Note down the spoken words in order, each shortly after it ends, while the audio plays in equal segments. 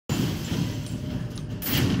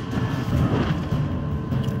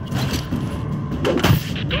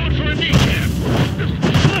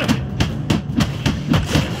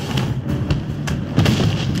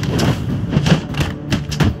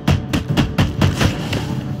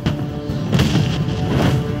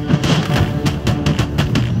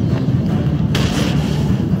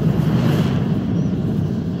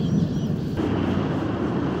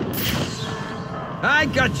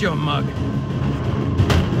Watch your mug.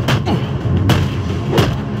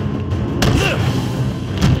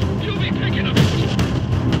 You'll be picking up.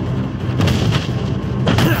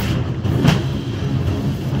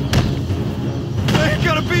 I ain't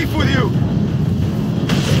got a beef with you.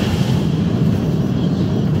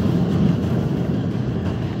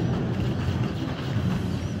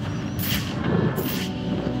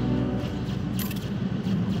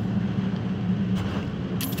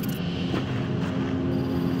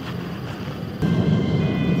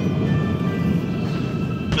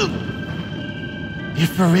 You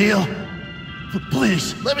for real?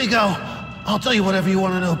 Please, let me go. I'll tell you whatever you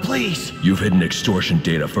want to know, please. You've hidden extortion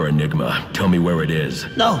data for Enigma. Tell me where it is.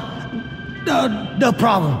 No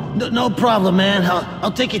problem. No problem, man.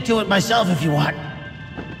 I'll take you to it myself if you want.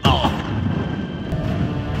 Oh.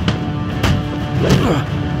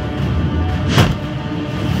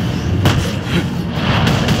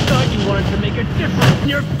 Thought you wanted to make a difference in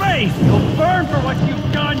your face. You'll burn for what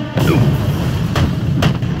you've done.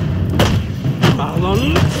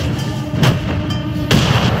 Alan.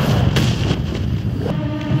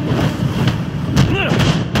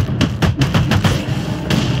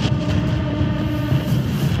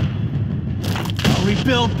 I'll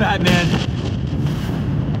rebuild, Batman.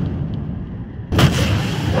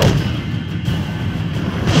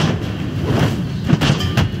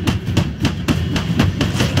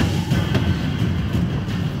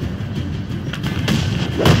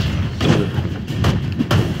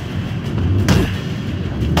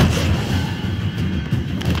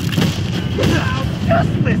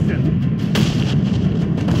 Just listen!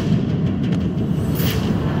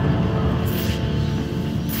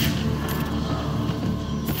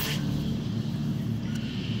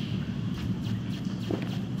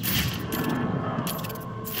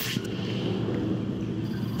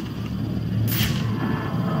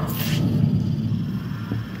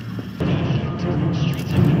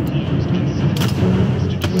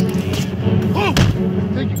 Oh!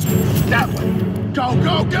 That way! Go,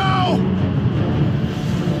 go, go!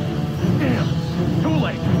 Damn! Too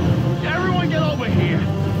late! Everyone get over here!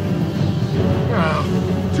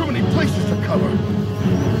 Too many places to cover!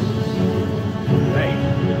 Hey!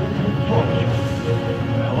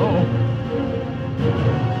 Hello?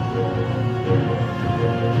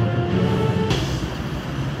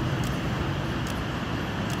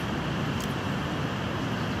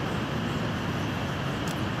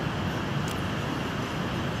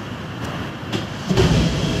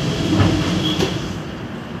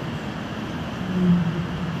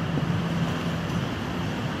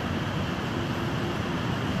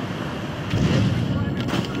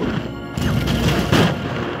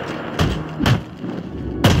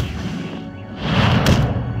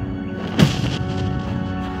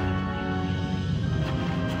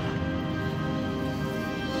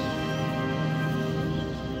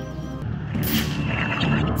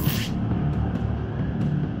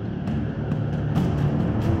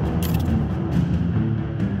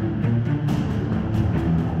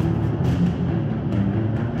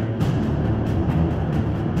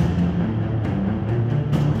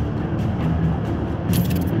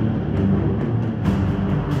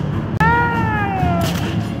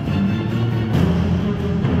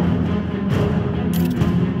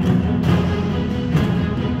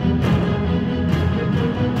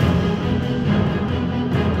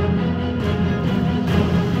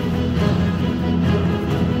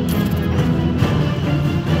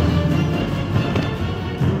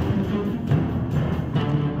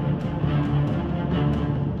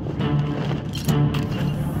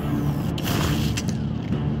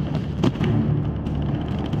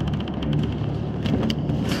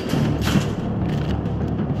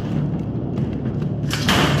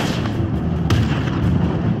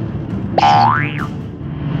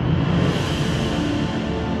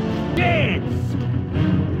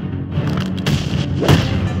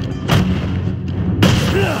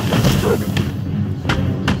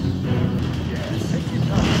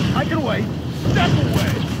 I can wait. Step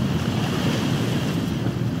away.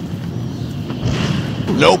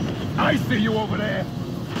 Nope. I see you over there.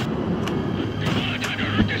 Come on, time to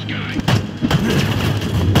hurt this guy.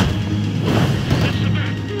 That's the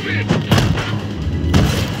man. Move in.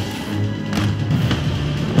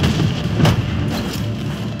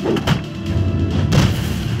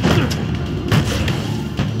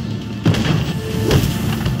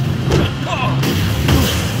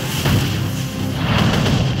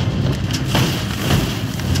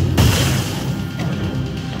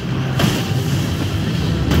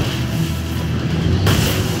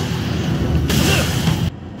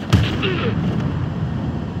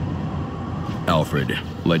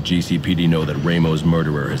 Let GCPD know that Ramo's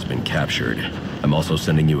murderer has been captured. I'm also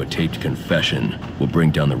sending you a taped confession. We'll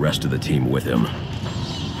bring down the rest of the team with him.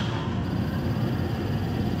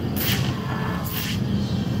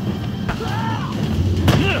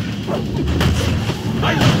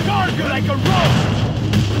 I'm darn good I can roll!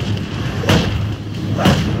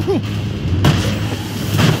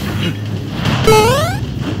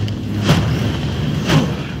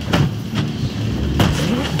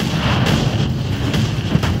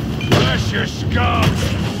 Bless your scum!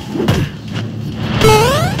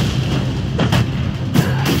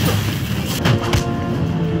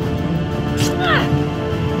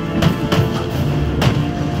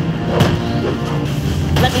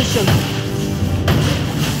 Let me show you.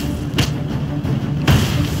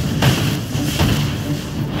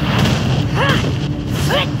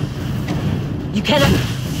 You cannot...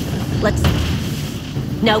 Let's...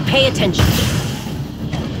 Now pay attention.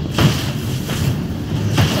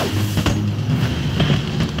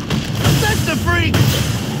 That's the freak!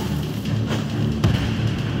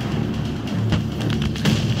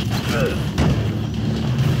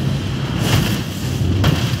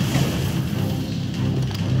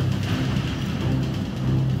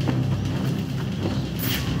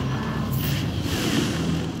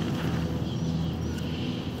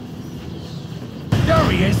 There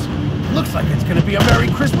he is! Looks like it's gonna be a Merry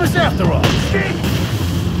Christmas after all!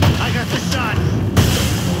 I got the shot!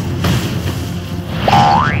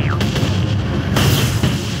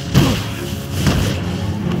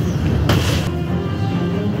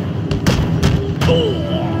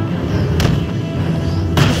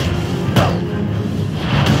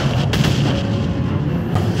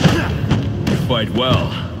 You fight well.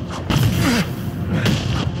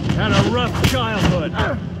 Had a rough childhood.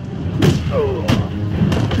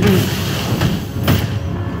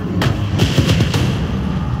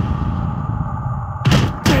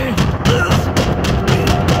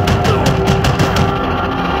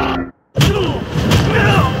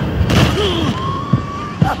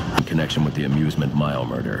 Connection with the amusement mile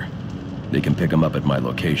murder. They can pick him up at my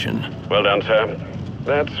location. Well done, sir.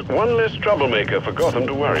 That's one less troublemaker for Gotham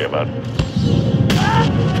to worry about.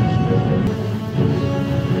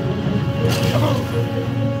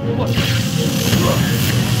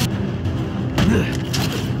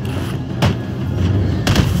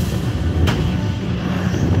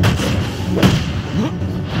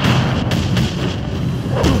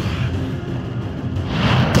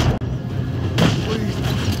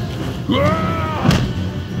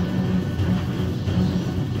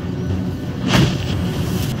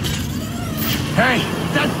 Hey,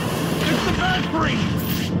 it's the bad breed!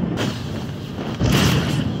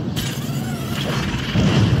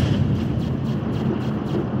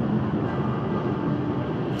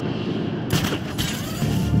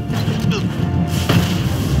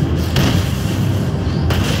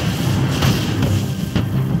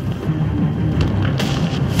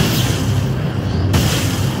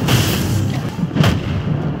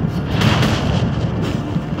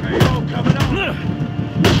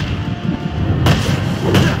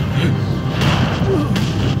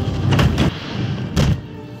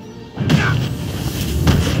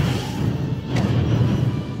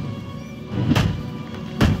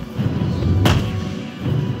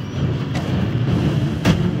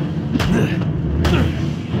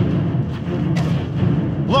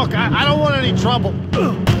 Look, I don't want any trouble. Look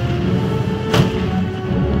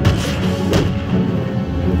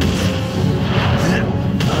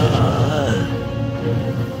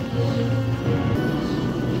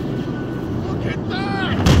at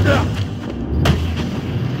that!